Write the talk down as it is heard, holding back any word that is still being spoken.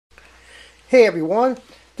Hey everyone,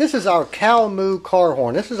 this is our Calmoo car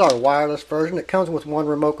horn. This is our wireless version. It comes with one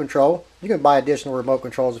remote control. You can buy additional remote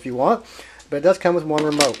controls if you want, but it does come with one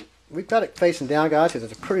remote. We've got it facing down, guys, because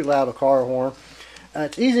it's a pretty loud car horn.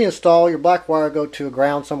 It's easy to install. Your black wire go to a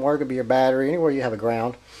ground somewhere. It could be your battery, anywhere you have a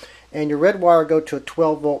ground. And your red wire go to a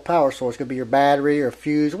 12-volt power source. It could be your battery or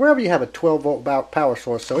fuse, wherever you have a 12-volt power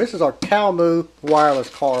source. So this is our Calmoo wireless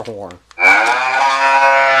car horn.